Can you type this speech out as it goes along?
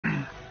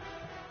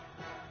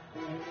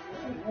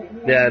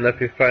Yeah, and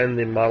if you find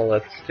the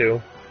monoliths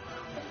too,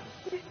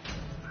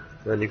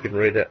 then you can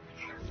read it.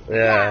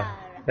 Yeah.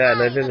 Yeah,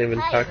 and I didn't even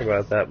talk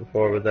about that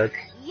before, but that's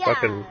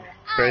fucking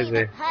crazy.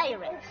 I'm a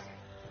pirate.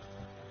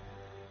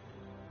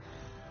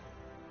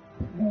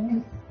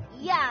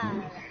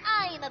 Yeah,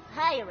 I'm a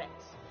pirate.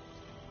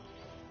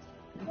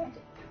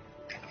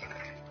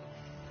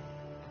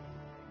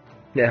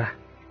 Yeah.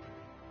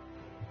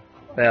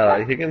 Yeah,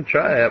 like, you can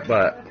try it,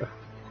 but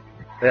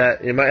yeah,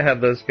 you might have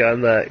this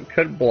gun that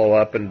could blow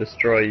up and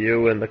destroy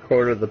you in the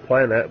core of the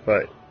planet,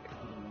 but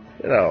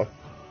you know.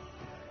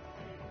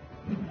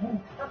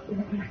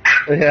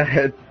 Yeah,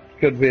 it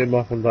could be a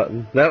muffin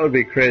button. That would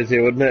be crazy,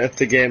 wouldn't it, if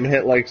the game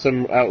hit like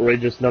some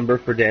outrageous number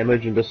for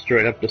damage and just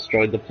straight up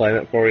destroyed the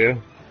planet for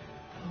you?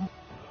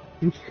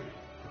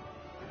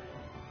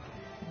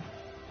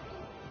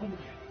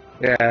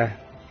 Yeah.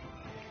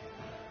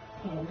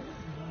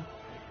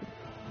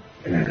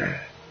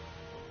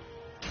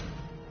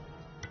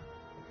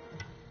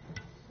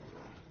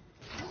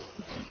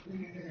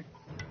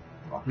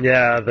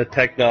 Yeah, the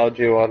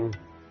technology one.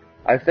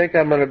 I think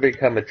I'm gonna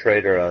become a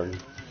trader on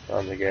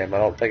the game. I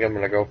don't think I'm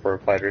gonna go for a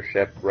fighter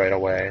ship right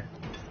away.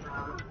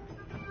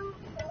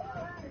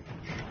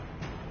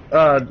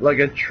 Like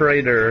a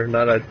trader,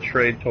 not a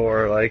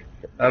traitor. Like,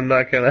 I'm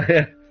not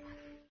gonna.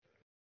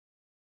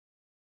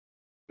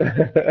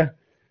 Yeah.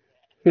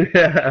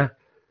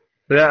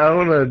 Yeah, I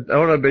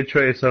wanna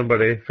betray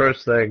somebody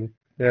first thing.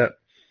 Yeah.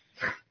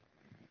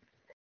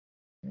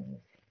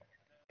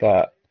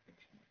 But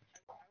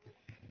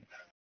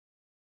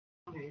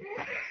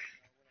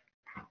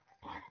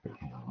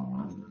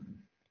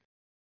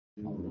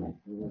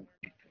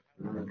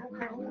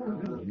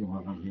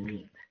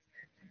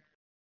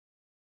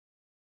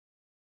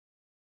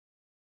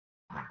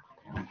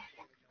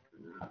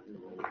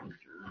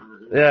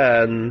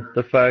yeah, and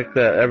the fact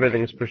that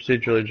everything's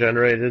procedurally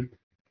generated,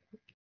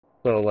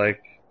 so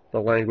like the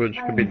language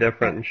could be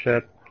different and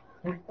shit.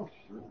 Yar,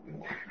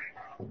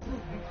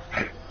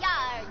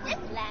 this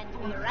land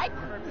be ripe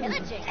for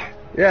pillaging.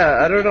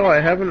 Yeah, I don't know, I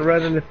haven't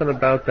read anything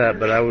about that,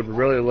 but I would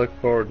really look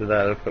forward to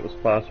that if it was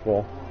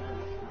possible.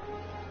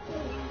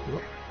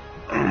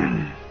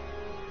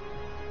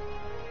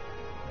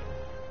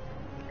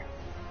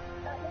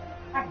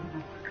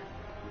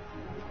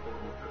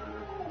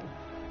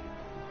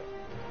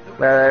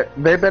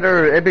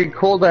 It'd be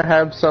cool to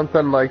have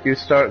something like you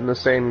start in the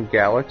same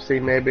galaxy,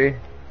 maybe.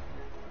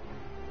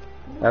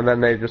 And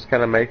then they just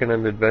kind of make it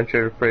an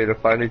adventure for you to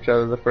find each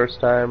other the first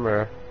time,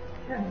 or...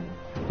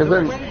 Cause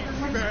then...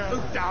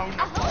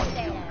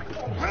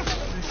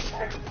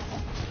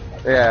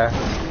 Yeah.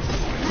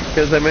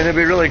 Because, I mean, it'd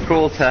be really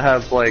cool to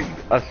have, like,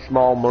 a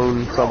small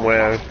moon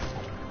somewhere.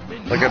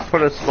 Like, I'd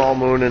put a small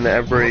moon in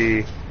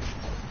every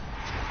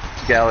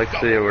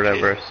galaxy or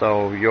whatever,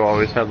 so you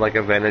always have, like,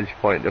 a vantage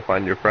point to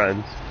find your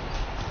friends.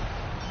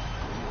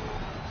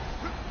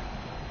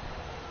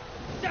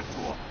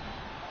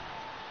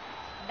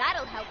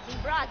 That'll help me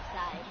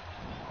broadside.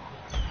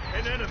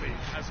 An enemy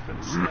has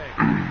been slain.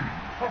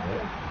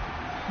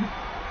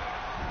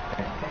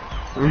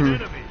 An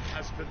enemy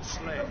has been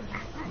slain.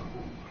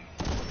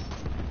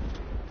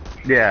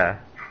 Yeah.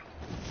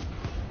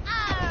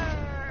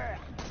 Arr!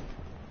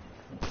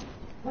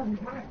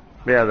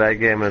 Yeah, that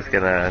game is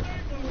gonna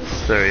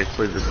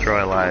seriously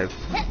destroy lives.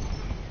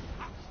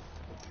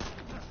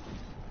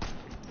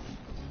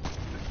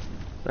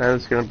 And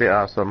it's gonna be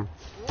awesome.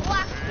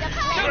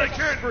 I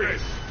can't breathe.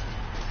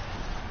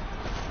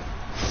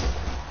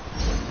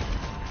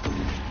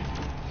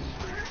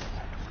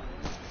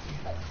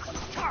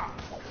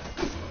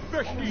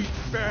 The heat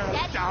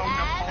bears down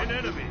upon an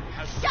enemy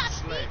has been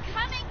slain.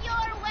 Coming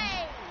your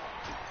way.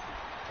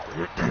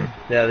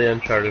 Yeah, the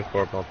Uncharted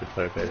 4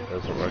 multiplayer page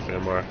doesn't work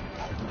anymore.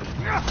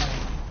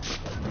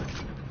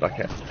 Fuck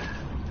it.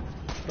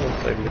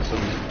 I'll save me some.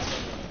 I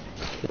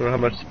don't know how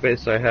much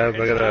space I have.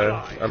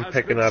 I'm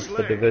picking up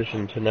The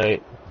Division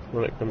tonight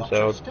when it comes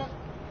out.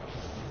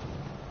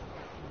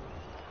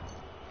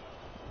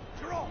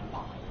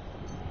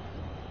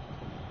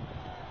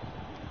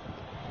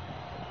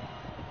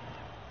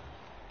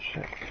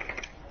 Shit.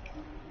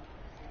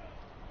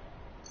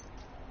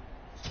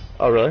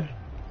 Oh, really?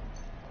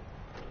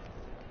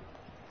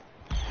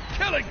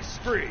 Killing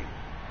spree.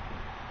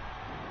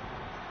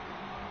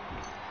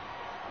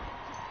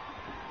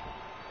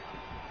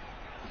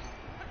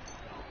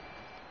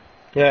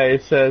 Yeah, he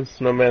says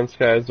No Man's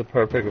Sky is a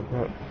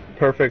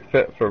perfect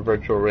fit for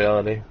virtual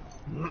reality.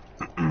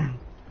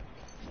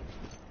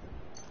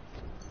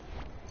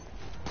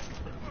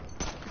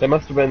 It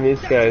must have been these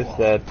guys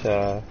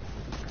that,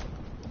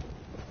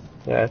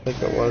 yeah, I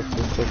think it was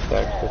the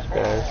 6-axis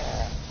guys.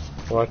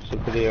 Watch the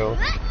video.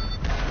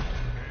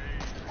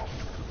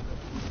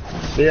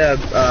 But yeah,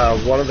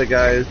 one of the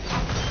guys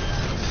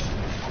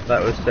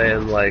that was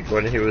saying, like,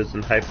 when he was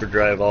in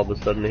hyperdrive, all of a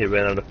sudden he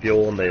ran out of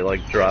fuel and they,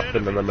 like, dropped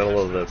him in the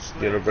middle of the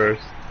universe.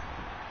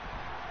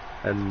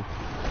 And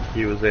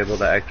he was able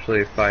to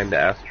actually find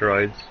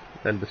asteroids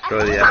and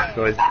destroy the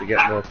asteroids to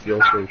get more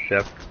fuel for his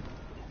ship.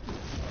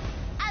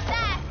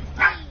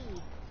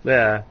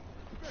 Yeah.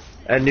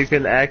 And you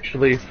can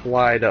actually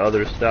fly to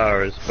other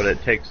stars, but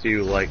it takes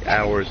you like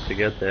hours to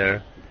get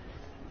there.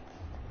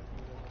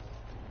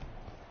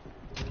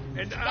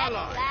 An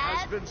ally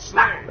has been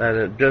slain. And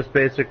it just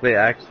basically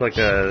acts like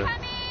a,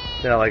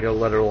 yeah, like a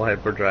literal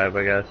hyperdrive,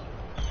 I guess.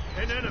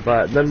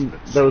 But then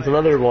there was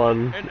another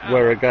one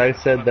where a guy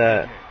said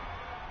that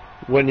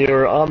when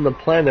you're on the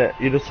planet,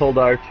 you just hold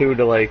R2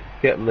 to like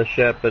get in the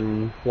ship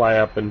and fly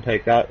up and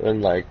take out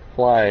and like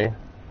fly.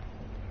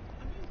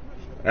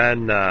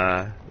 And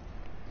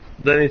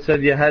then he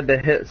said you had to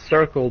hit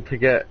circle to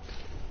get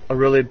a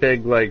really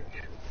big like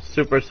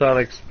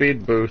supersonic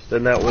speed boost,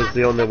 and that was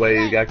the only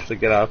way you actually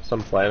get off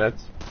some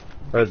planets,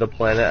 or the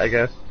planet, I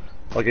guess.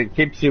 Like it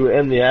keeps you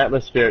in the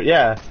atmosphere,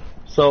 yeah.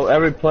 So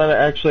every planet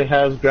actually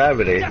has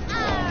gravity,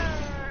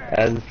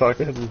 and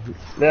fucking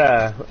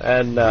yeah,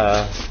 and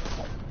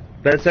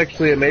that's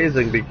actually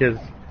amazing because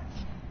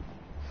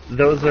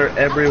those are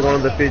every one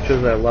of the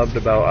features I loved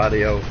about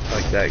audio.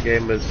 Like that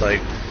game is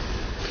like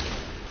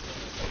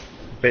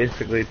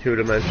basically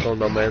two-dimensional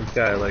No Man's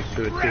Sky, like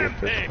to a T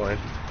at this point.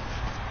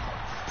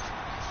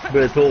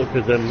 But it's cool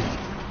because I'm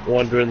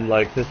wondering,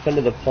 like, cause some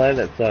of the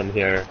planets on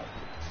here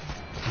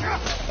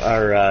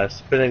are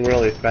spinning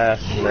really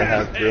fast and they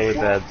have really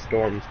bad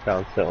storms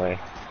constantly.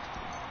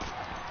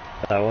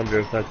 I wonder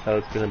if that's how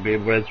it's gonna be,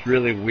 but it's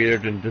really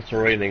weird and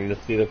disorienting to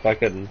see the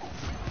fucking...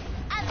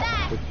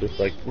 It's just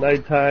like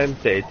nighttime,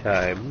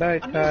 daytime,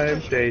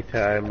 nighttime,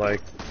 daytime,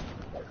 like...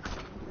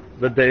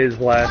 The days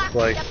last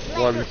like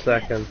 1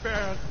 second.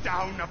 Bear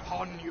down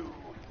upon you.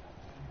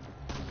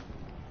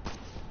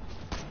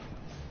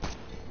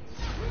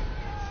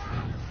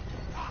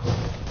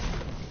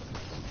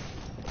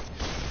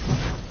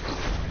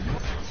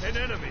 An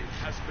enemy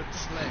has been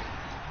slain.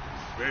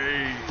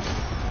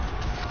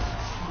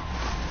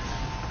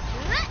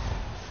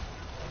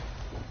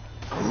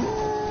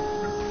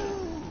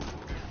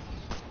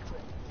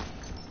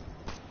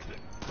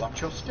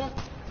 Watch your step.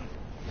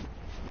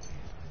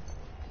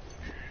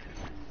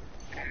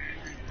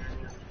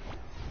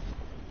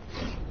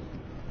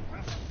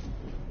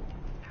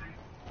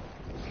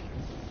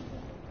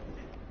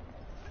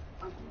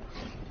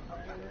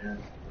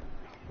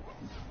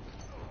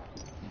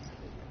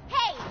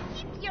 Hey,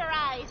 keep your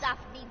eyes off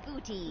me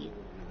booty.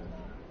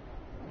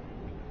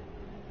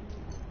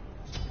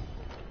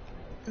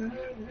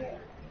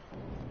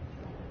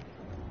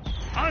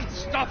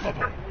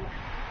 Unstoppable.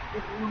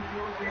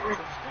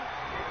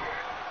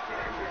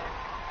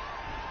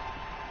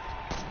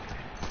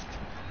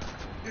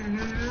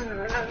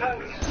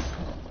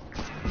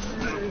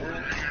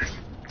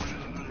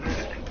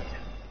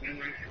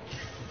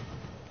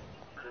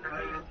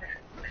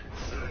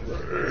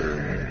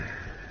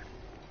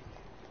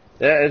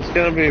 Yeah, it's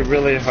gonna be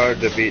really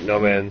hard to beat No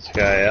Man's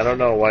Sky. I don't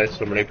know why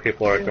so many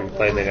people are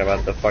complaining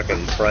about the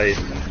fucking price.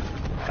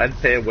 I'd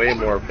pay way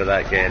more for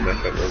that game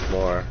if it was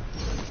more.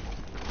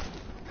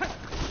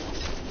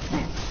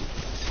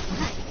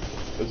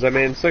 'Cause I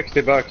mean,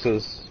 $60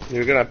 is,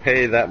 you're gonna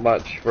pay that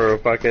much for a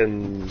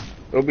fucking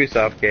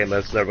Ubisoft game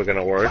that's never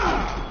gonna work.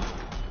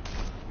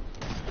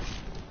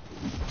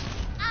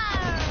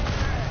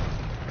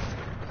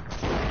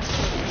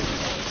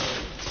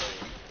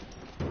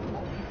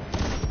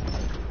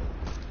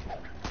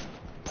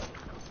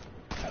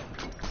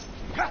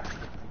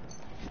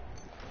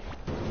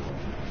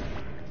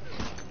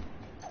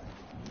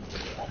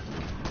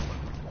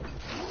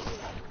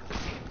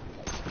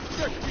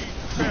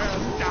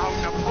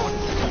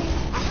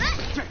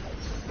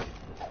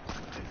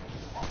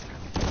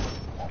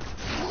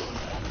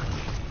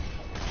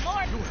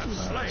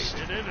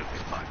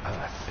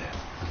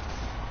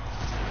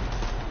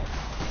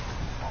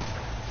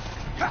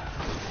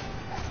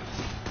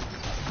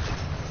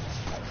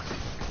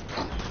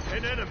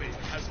 An enemy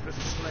has been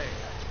slain.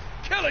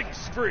 Killing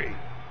spree.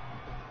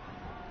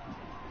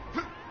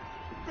 The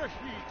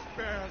heat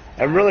bears.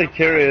 I'm really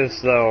curious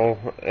though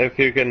if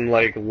you can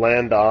like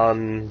land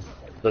on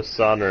the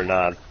sun or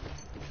not.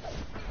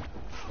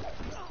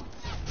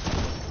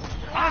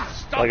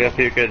 Like if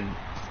you could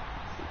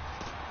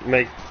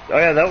make. Oh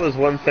yeah, that was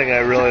one thing I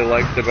really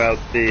liked about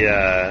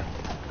the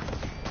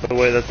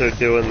way that they're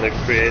doing the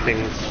creating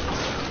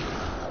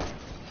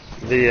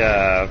the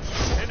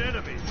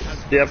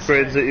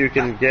upgrades that you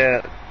can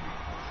get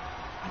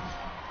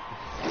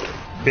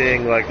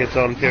being like its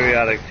own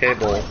periodic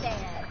table.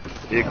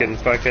 You can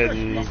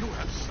fucking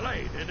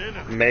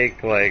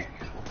make like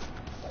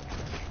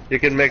you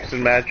can mix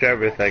and match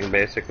everything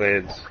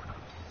basically.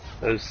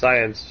 There's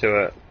science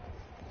to it.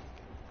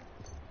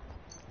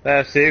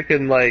 Yeah, so you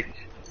can like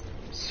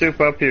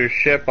soup up your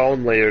ship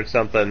only or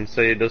something,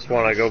 so you just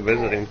want to go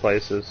visiting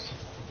places.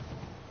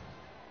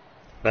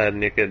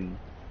 Then you could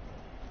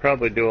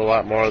probably do a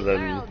lot more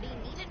than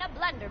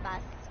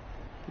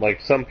like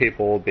some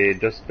people will be,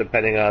 just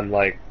depending on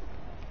like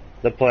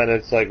the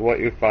planets, like what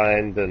you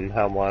find and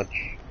how much.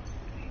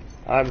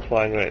 I'm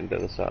flying right into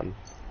the sun.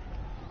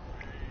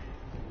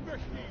 The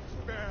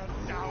heat bears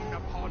down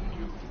upon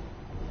you.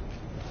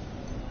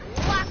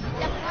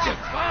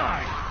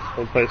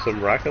 We'll play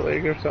some Rocket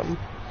League or something.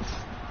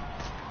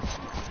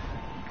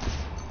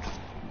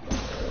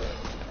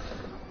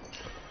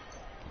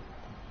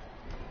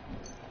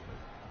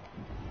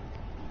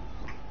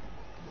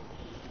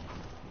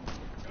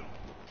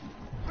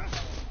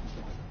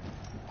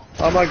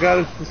 Oh my god,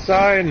 it's the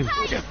sign!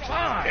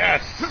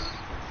 Yes!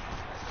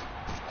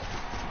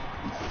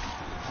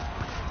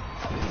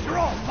 You're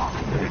all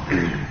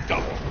mine!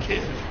 Double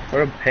kill!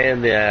 What a pain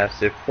in the ass.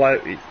 They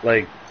fly,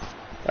 like,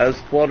 I was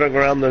floating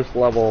around this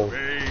level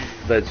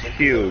that's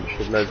huge,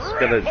 and that's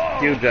got a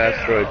huge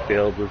asteroid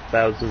field with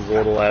thousands of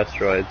little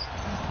asteroids.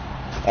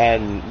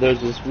 And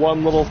there's this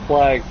one little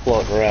flag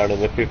floating around,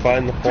 and if you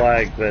find the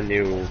flag, then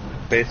you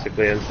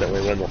basically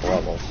instantly win the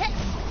level.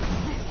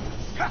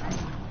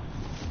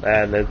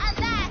 And it's,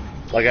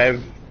 like,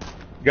 I've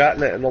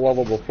gotten it in the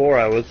level before.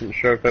 I wasn't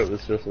sure if it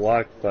was just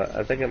luck, but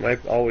I think it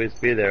might always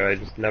be there. I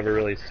just never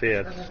really see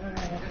it.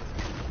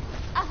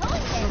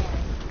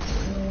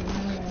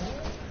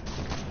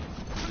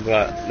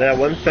 But, yeah,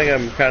 one thing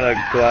I'm kind of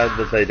glad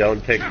that they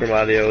don't take from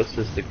Adios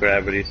is the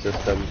gravity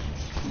system.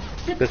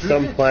 Because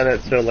some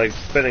planets are, like,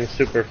 spinning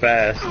super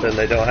fast and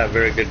they don't have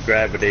very good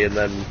gravity, and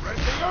then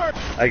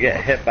I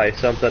get hit by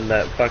something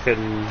that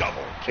fucking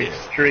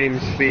extreme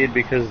speed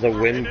because the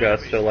wind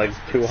gusts are like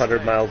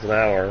 200 miles an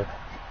hour,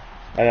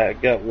 and I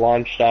get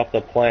launched off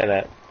the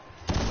planet.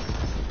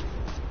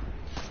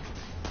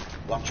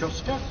 Watch your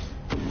step.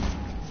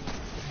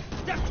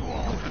 Death to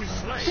all who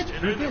slay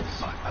Through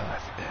this. my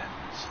path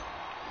bends.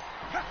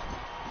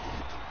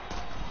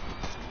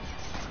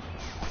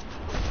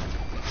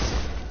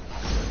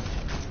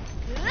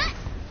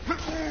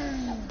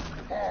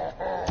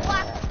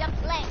 Walk the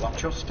plank.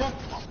 Watch your step.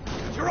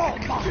 You're all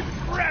mine!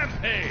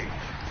 Rampage!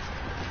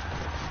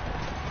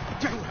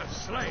 You have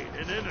slain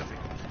an enemy.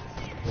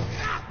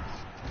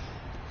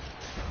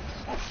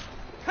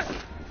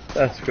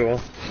 That's cool.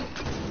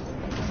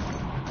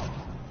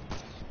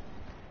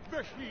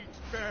 The heat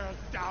bears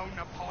down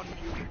upon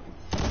you.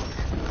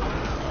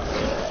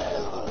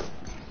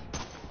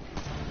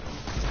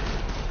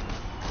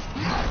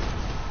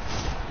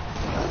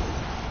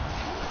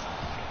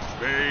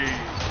 Bathe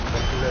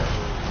the glow.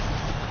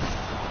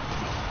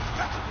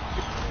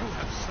 You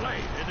have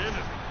slain an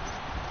enemy.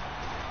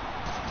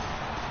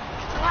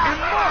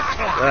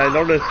 Immortal! I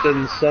noticed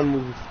in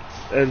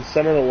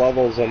some of the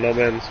levels on No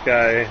Man's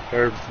Sky,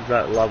 or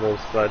not levels,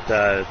 but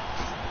the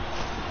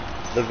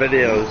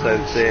videos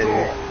I've seen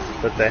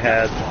that they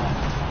had,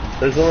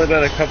 there's only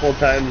been a couple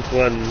times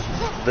when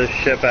the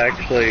ship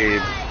actually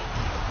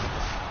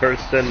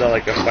bursts into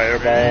like a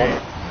fireball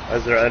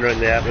as they're entering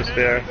the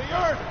atmosphere.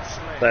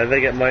 So I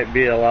think it might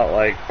be a lot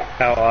like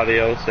how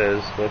Adios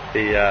is with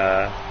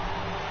the,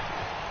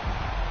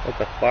 what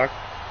the fuck?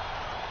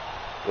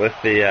 With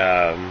the,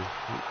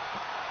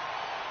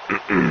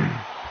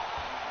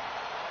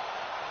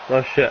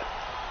 oh shit.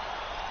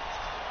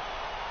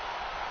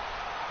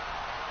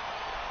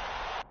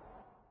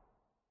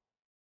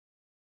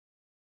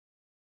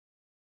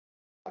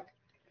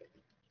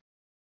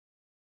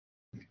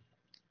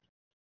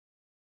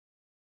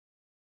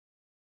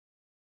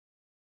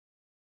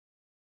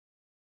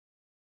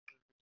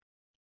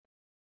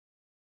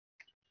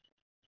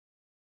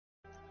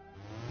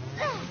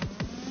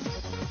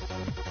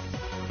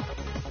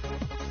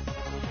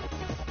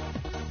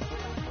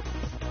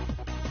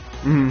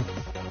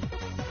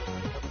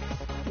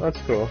 That's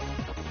cool.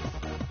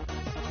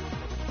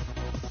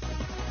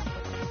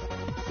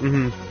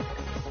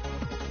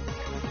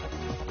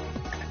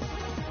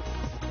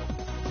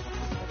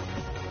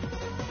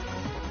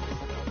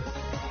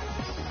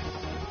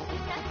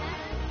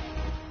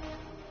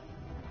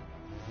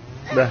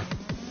 Nah.